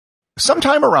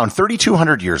Sometime around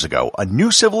 3,200 years ago, a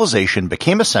new civilization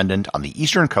became ascendant on the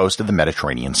eastern coast of the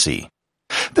Mediterranean Sea.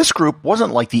 This group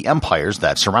wasn't like the empires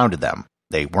that surrounded them.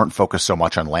 They weren't focused so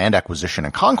much on land acquisition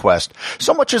and conquest,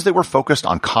 so much as they were focused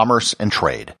on commerce and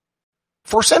trade.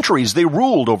 For centuries, they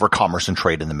ruled over commerce and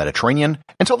trade in the Mediterranean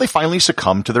until they finally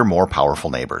succumbed to their more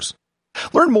powerful neighbors.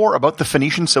 Learn more about the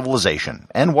Phoenician civilization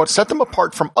and what set them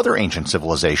apart from other ancient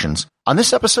civilizations on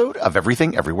this episode of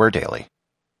Everything Everywhere Daily.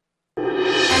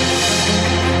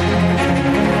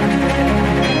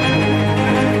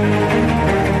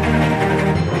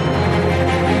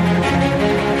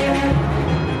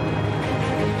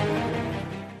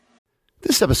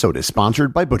 This episode is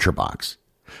sponsored by ButcherBox.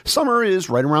 Summer is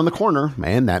right around the corner,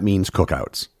 and that means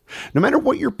cookouts. No matter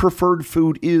what your preferred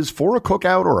food is for a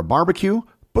cookout or a barbecue,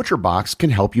 ButcherBox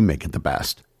can help you make it the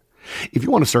best. If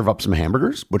you want to serve up some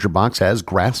hamburgers, ButcherBox has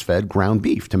grass-fed ground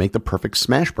beef to make the perfect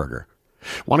smash burger.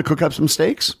 Want to cook up some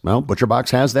steaks? Well, ButcherBox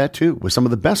has that too, with some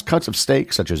of the best cuts of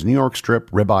steak such as New York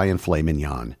strip, ribeye, and filet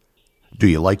mignon. Do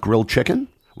you like grilled chicken?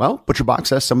 Well,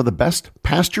 ButcherBox has some of the best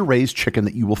pasture-raised chicken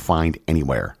that you will find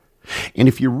anywhere. And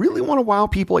if you really want to wow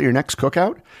people at your next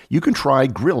cookout, you can try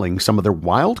grilling some of their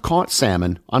wild-caught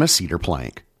salmon on a cedar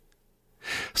plank.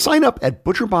 Sign up at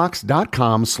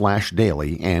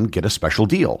butcherbox.com/daily and get a special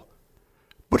deal.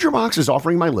 ButcherBox is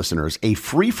offering my listeners a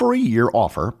free-for-a-year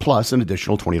offer plus an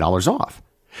additional $20 off.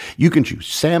 You can choose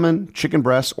salmon, chicken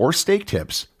breasts, or steak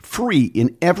tips free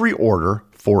in every order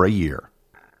for a year.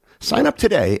 Sign up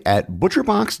today at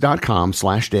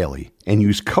butcherbox.com/daily and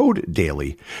use code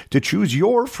DAILY to choose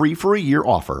your free-for-a-year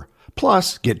offer,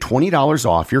 plus get $20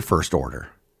 off your first order.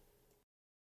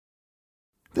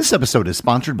 This episode is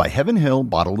sponsored by Heaven Hill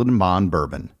Bottled and Bond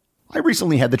Bourbon. I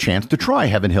recently had the chance to try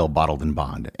Heaven Hill Bottled and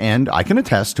Bond, and I can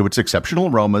attest to its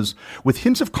exceptional aromas with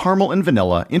hints of caramel and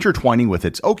vanilla intertwining with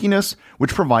its oakiness,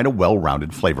 which provide a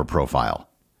well-rounded flavor profile.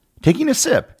 Taking a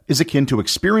sip is akin to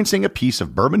experiencing a piece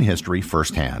of bourbon history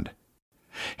firsthand.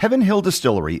 Heaven Hill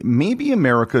Distillery may be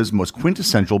America's most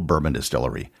quintessential bourbon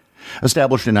distillery.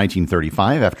 Established in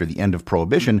 1935 after the end of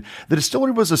Prohibition, the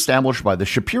distillery was established by the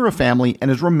Shapiro family and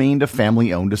has remained a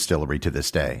family-owned distillery to this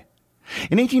day.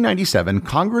 In 1897,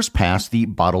 Congress passed the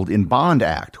Bottled in Bond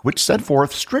Act, which set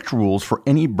forth strict rules for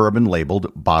any bourbon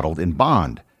labeled Bottled in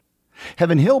Bond.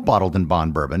 Heaven Hill Bottled and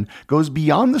Bond Bourbon goes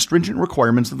beyond the stringent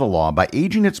requirements of the law by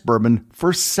aging its bourbon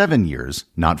for 7 years,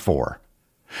 not 4.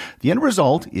 The end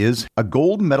result is a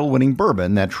gold medal-winning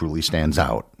bourbon that truly stands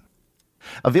out.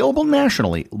 Available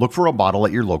nationally, look for a bottle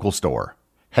at your local store.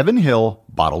 Heaven Hill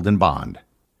Bottled and Bond.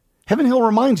 Heaven Hill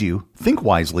reminds you, think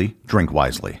wisely, drink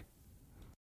wisely.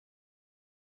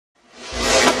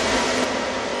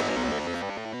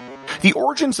 The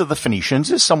origins of the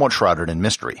Phoenicians is somewhat shrouded in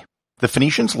mystery. The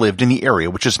Phoenicians lived in the area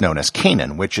which is known as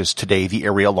Canaan, which is today the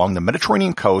area along the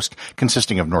Mediterranean coast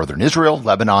consisting of northern Israel,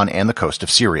 Lebanon, and the coast of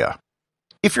Syria.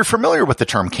 If you're familiar with the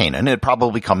term Canaan, it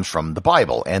probably comes from the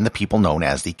Bible and the people known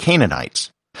as the Canaanites.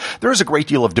 There is a great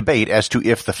deal of debate as to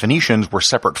if the Phoenicians were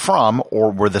separate from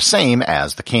or were the same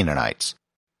as the Canaanites.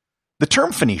 The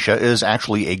term Phoenicia is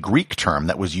actually a Greek term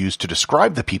that was used to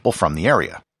describe the people from the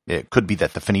area. It could be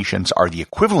that the Phoenicians are the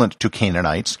equivalent to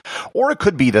Canaanites, or it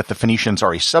could be that the Phoenicians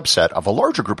are a subset of a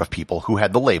larger group of people who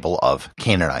had the label of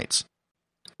Canaanites.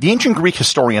 The ancient Greek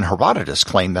historian Herodotus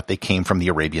claimed that they came from the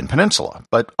Arabian Peninsula,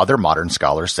 but other modern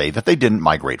scholars say that they didn't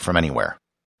migrate from anywhere.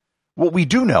 What we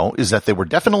do know is that they were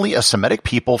definitely a Semitic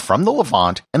people from the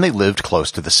Levant, and they lived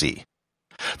close to the sea.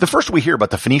 The first we hear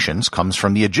about the Phoenicians comes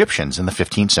from the Egyptians in the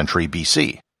 15th century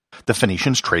BC. The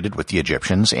Phoenicians traded with the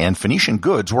Egyptians, and Phoenician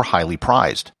goods were highly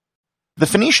prized. The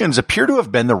Phoenicians appear to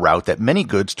have been the route that many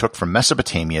goods took from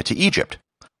Mesopotamia to Egypt.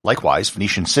 Likewise,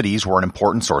 Phoenician cities were an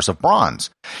important source of bronze.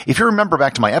 If you remember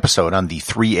back to my episode on the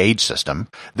Three-Age system,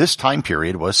 this time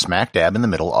period was smack dab in the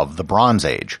middle of the Bronze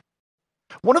Age.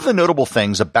 One of the notable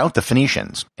things about the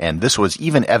Phoenicians, and this was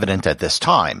even evident at this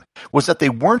time, was that they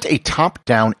weren't a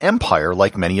top-down empire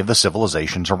like many of the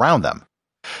civilizations around them.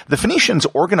 The Phoenicians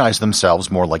organized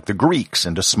themselves more like the Greeks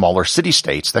into smaller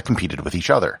city-states that competed with each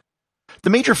other.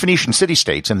 The major Phoenician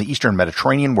city-states in the eastern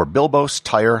Mediterranean were Bilbos,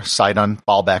 Tyre, Sidon,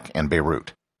 Baalbek, and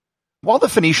Beirut. While the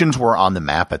Phoenicians were on the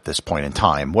map at this point in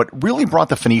time, what really brought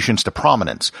the Phoenicians to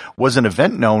prominence was an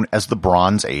event known as the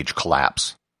Bronze Age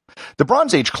Collapse. The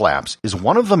Bronze Age Collapse is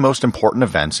one of the most important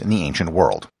events in the ancient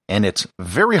world, and it's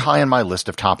very high on my list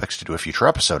of topics to do a future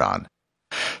episode on.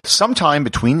 Sometime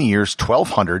between the years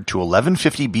 1200 to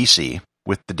 1150 BC,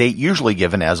 with the date usually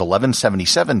given as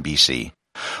 1177 BC,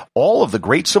 all of the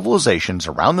great civilizations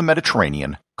around the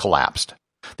Mediterranean collapsed.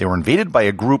 They were invaded by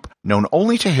a group known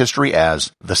only to history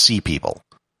as the Sea People.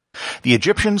 The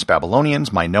Egyptians, Babylonians,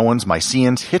 Minoans,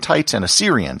 Mycenaeans, Hittites, and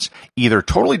Assyrians either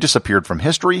totally disappeared from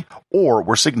history or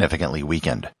were significantly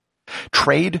weakened.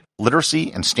 Trade,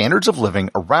 literacy, and standards of living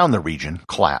around the region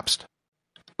collapsed.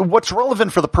 What's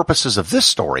relevant for the purposes of this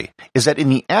story is that in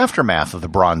the aftermath of the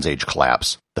Bronze Age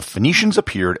collapse, the Phoenicians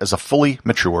appeared as a fully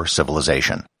mature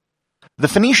civilization. The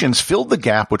Phoenicians filled the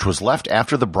gap which was left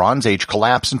after the Bronze Age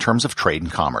collapse in terms of trade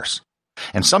and commerce,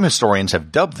 and some historians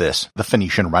have dubbed this the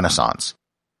Phoenician Renaissance.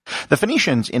 The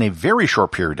Phoenicians, in a very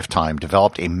short period of time,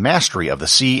 developed a mastery of the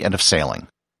sea and of sailing.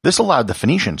 This allowed the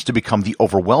Phoenicians to become the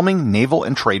overwhelming naval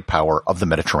and trade power of the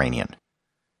Mediterranean.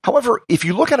 However, if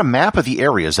you look at a map of the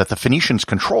areas that the Phoenicians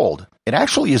controlled, it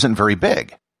actually isn't very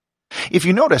big. If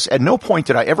you notice, at no point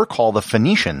did I ever call the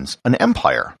Phoenicians an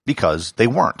empire, because they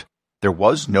weren't. There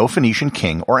was no Phoenician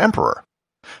king or emperor.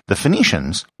 The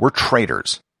Phoenicians were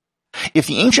traders. If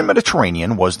the ancient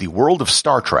Mediterranean was the world of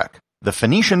Star Trek, the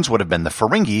Phoenicians would have been the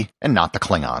Ferengi and not the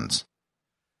Klingons.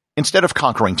 Instead of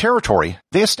conquering territory,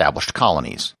 they established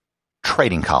colonies.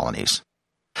 Trading colonies.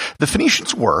 The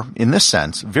Phoenicians were, in this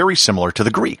sense, very similar to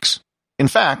the Greeks. In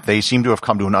fact, they seem to have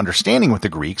come to an understanding with the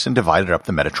Greeks and divided up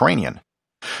the Mediterranean.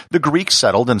 The Greeks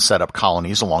settled and set up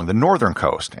colonies along the northern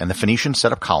coast, and the Phoenicians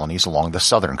set up colonies along the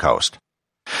southern coast.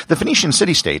 The Phoenician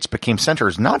city-states became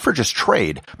centers not for just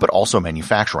trade, but also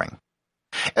manufacturing.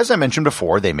 As I mentioned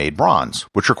before, they made bronze,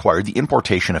 which required the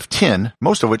importation of tin,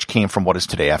 most of which came from what is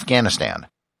today Afghanistan.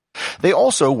 They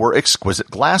also were exquisite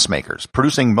glassmakers,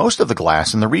 producing most of the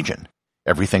glass in the region,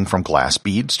 everything from glass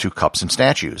beads to cups and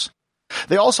statues.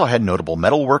 They also had notable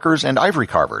metalworkers and ivory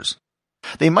carvers.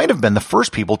 They might have been the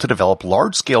first people to develop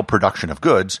large-scale production of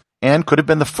goods, and could have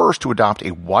been the first to adopt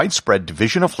a widespread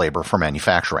division of labor for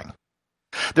manufacturing.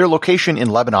 Their location in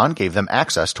Lebanon gave them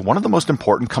access to one of the most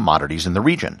important commodities in the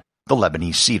region, the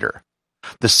Lebanese cedar.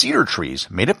 The cedar trees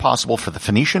made it possible for the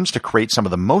Phoenicians to create some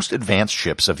of the most advanced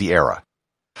ships of the era.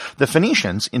 The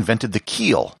Phoenicians invented the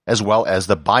keel as well as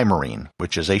the bimarine,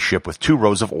 which is a ship with 2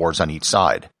 rows of oars on each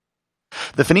side.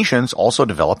 The Phoenicians also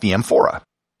developed the amphora.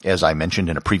 As I mentioned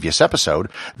in a previous episode,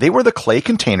 they were the clay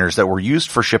containers that were used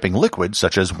for shipping liquids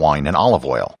such as wine and olive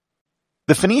oil.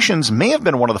 The Phoenicians may have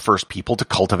been one of the first people to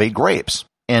cultivate grapes,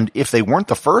 and if they weren't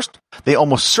the first, they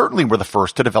almost certainly were the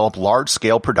first to develop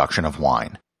large-scale production of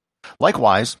wine.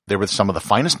 Likewise, they were some of the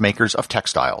finest makers of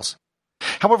textiles.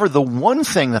 However, the one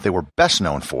thing that they were best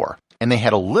known for, and they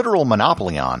had a literal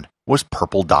monopoly on, was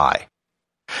purple dye.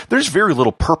 There's very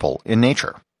little purple in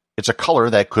nature. It's a color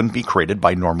that couldn't be created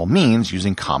by normal means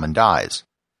using common dyes.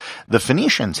 The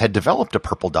Phoenicians had developed a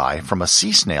purple dye from a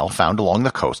sea snail found along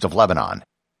the coast of Lebanon.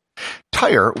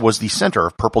 Tyre was the center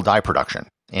of purple dye production,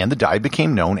 and the dye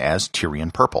became known as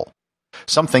Tyrian purple.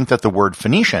 Some think that the word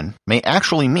Phoenician may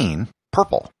actually mean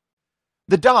purple.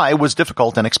 The dye was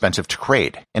difficult and expensive to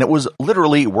create, and it was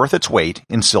literally worth its weight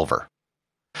in silver.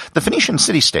 The Phoenician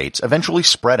city-states eventually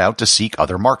spread out to seek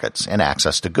other markets and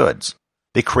access to goods.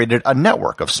 They created a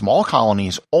network of small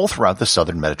colonies all throughout the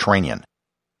southern Mediterranean.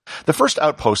 The first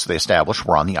outposts they established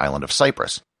were on the island of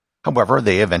Cyprus. However,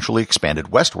 they eventually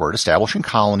expanded westward, establishing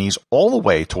colonies all the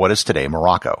way to what is today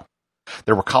Morocco.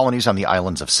 There were colonies on the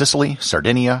islands of Sicily,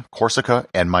 Sardinia, Corsica,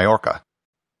 and Majorca.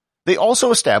 They also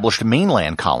established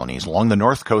mainland colonies along the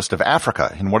north coast of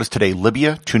Africa in what is today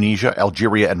Libya, Tunisia,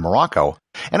 Algeria, and Morocco,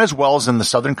 and as well as in the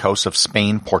southern coasts of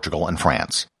Spain, Portugal, and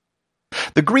France.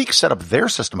 The Greeks set up their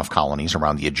system of colonies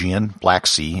around the Aegean, Black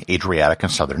Sea, Adriatic,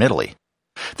 and southern Italy.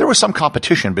 There was some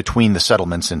competition between the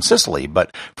settlements in Sicily,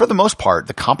 but for the most part,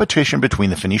 the competition between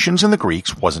the Phoenicians and the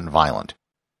Greeks wasn't violent.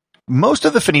 Most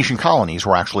of the Phoenician colonies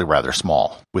were actually rather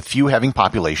small, with few having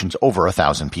populations over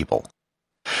 1,000 people.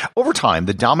 Over time,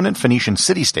 the dominant Phoenician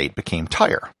city-state became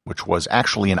Tyre, which was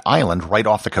actually an island right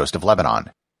off the coast of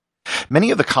Lebanon.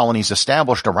 Many of the colonies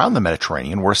established around the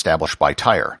Mediterranean were established by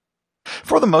Tyre.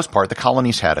 For the most part, the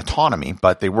colonies had autonomy,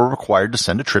 but they were required to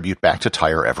send a tribute back to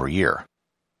Tyre every year.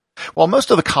 While most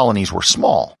of the colonies were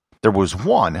small, there was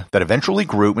one that eventually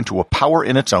grew into a power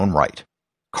in its own right,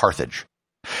 Carthage.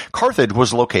 Carthage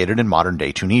was located in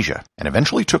modern-day Tunisia, and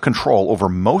eventually took control over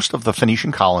most of the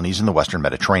Phoenician colonies in the western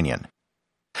Mediterranean.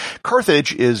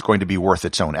 Carthage is going to be worth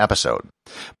its own episode,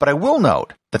 but I will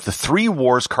note that the 3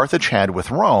 wars Carthage had with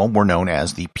Rome were known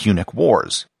as the Punic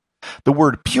Wars. The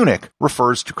word Punic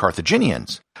refers to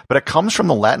Carthaginians, but it comes from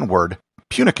the Latin word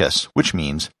Punicus, which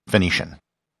means Phoenician.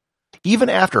 Even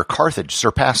after Carthage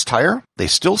surpassed Tyre, they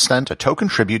still sent a token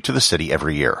tribute to the city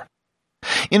every year.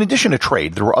 In addition to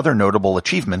trade, there were other notable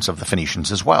achievements of the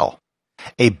Phoenicians as well.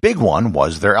 A big one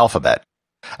was their alphabet.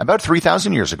 About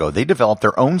 3,000 years ago, they developed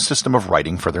their own system of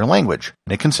writing for their language,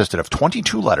 and it consisted of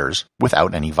 22 letters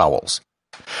without any vowels.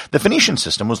 The Phoenician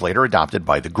system was later adopted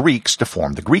by the Greeks to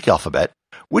form the Greek alphabet,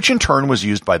 which in turn was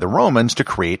used by the Romans to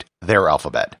create their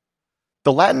alphabet.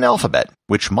 The Latin alphabet,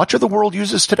 which much of the world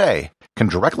uses today, can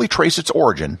directly trace its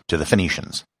origin to the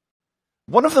Phoenicians.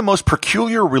 One of the most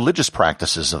peculiar religious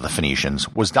practices of the Phoenicians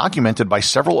was documented by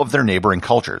several of their neighboring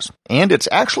cultures, and it's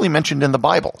actually mentioned in the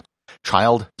Bible: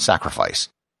 child sacrifice.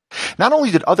 Not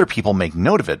only did other people make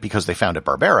note of it because they found it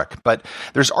barbaric, but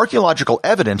there's archaeological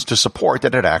evidence to support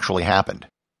that it actually happened.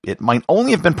 It might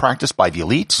only have been practiced by the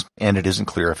elites, and it isn't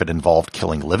clear if it involved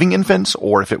killing living infants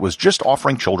or if it was just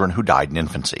offering children who died in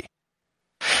infancy.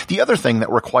 The other thing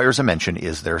that requires a mention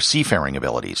is their seafaring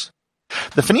abilities.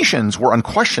 The Phoenicians were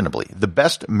unquestionably the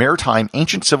best maritime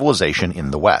ancient civilization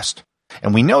in the West,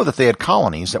 and we know that they had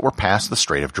colonies that were past the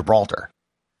Strait of Gibraltar.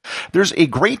 There's a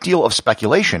great deal of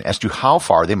speculation as to how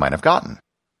far they might have gotten.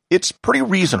 It's pretty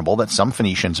reasonable that some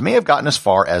Phoenicians may have gotten as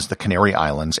far as the Canary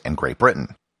Islands and Great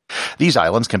Britain. These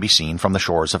islands can be seen from the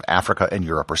shores of Africa and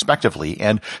Europe respectively,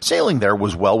 and sailing there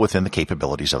was well within the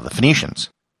capabilities of the Phoenicians.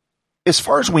 As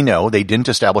far as we know, they didn't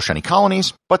establish any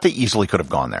colonies, but they easily could have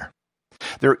gone there.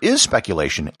 There is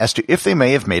speculation as to if they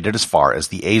may have made it as far as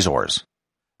the Azores.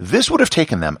 This would have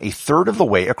taken them a third of the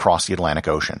way across the Atlantic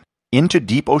Ocean, into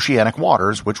deep oceanic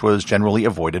waters, which was generally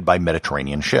avoided by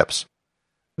Mediterranean ships.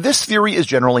 This theory is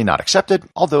generally not accepted,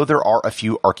 although there are a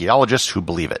few archaeologists who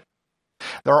believe it.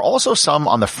 There are also some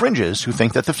on the fringes who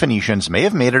think that the Phoenicians may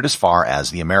have made it as far as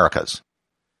the Americas.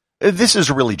 This is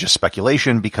really just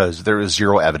speculation because there is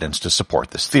zero evidence to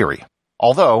support this theory.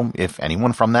 Although, if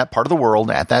anyone from that part of the world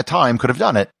at that time could have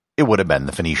done it, it would have been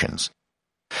the Phoenicians.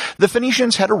 The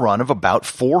Phoenicians had a run of about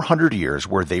 400 years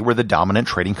where they were the dominant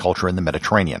trading culture in the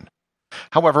Mediterranean.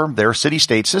 However, their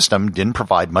city-state system didn't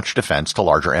provide much defense to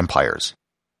larger empires.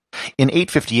 In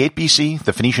 858 BC,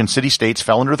 the Phoenician city-states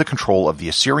fell under the control of the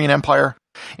Assyrian Empire,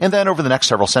 and then over the next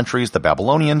several centuries, the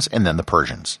Babylonians and then the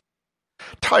Persians.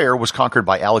 Tyre was conquered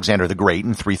by Alexander the Great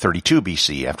in 332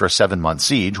 BC after a 7-month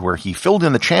siege where he filled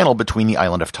in the channel between the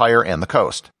island of Tyre and the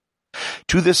coast.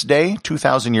 To this day,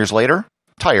 2,000 years later,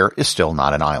 Tyre is still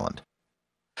not an island.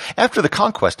 After the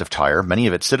conquest of Tyre, many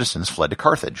of its citizens fled to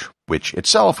Carthage, which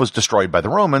itself was destroyed by the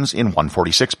Romans in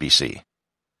 146 BC.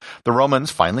 The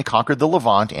Romans finally conquered the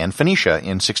Levant and Phoenicia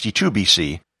in 62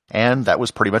 BC, and that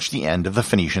was pretty much the end of the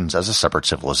Phoenicians as a separate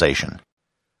civilization.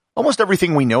 Almost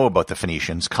everything we know about the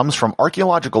Phoenicians comes from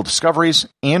archaeological discoveries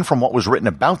and from what was written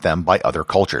about them by other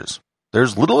cultures.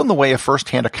 There's little in the way of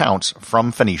first-hand accounts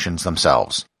from Phoenicians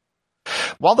themselves.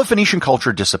 While the Phoenician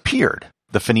culture disappeared,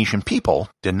 the Phoenician people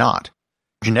did not.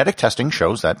 Genetic testing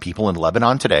shows that people in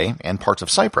Lebanon today and parts of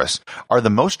Cyprus are the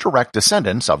most direct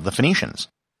descendants of the Phoenicians.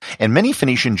 And many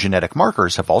Phoenician genetic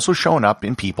markers have also shown up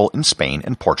in people in Spain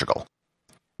and Portugal.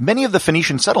 Many of the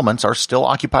Phoenician settlements are still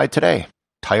occupied today.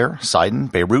 Tyre, Sidon,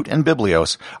 Beirut, and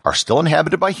Byblios are still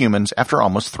inhabited by humans after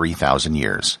almost 3,000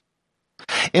 years.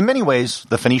 In many ways,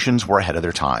 the Phoenicians were ahead of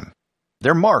their time.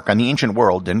 Their mark on the ancient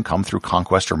world didn't come through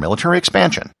conquest or military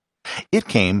expansion. It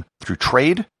came through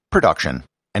trade, production,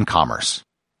 and commerce.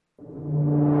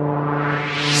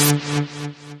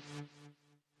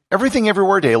 Everything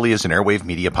Everywhere Daily is an Airwave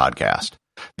Media podcast.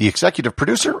 The executive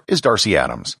producer is Darcy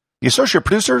Adams. The associate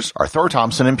producers are Thor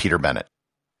Thompson and Peter Bennett.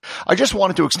 I just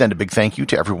wanted to extend a big thank you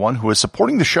to everyone who is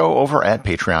supporting the show over at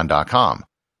Patreon.com.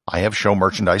 I have show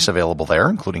merchandise available there,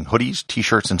 including hoodies,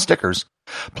 t-shirts, and stickers.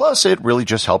 Plus, it really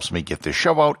just helps me get this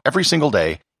show out every single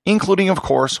day, including, of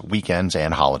course, weekends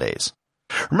and holidays.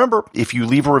 Remember, if you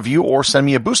leave a review or send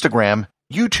me a boostagram,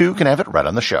 you too can have it read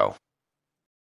on the show.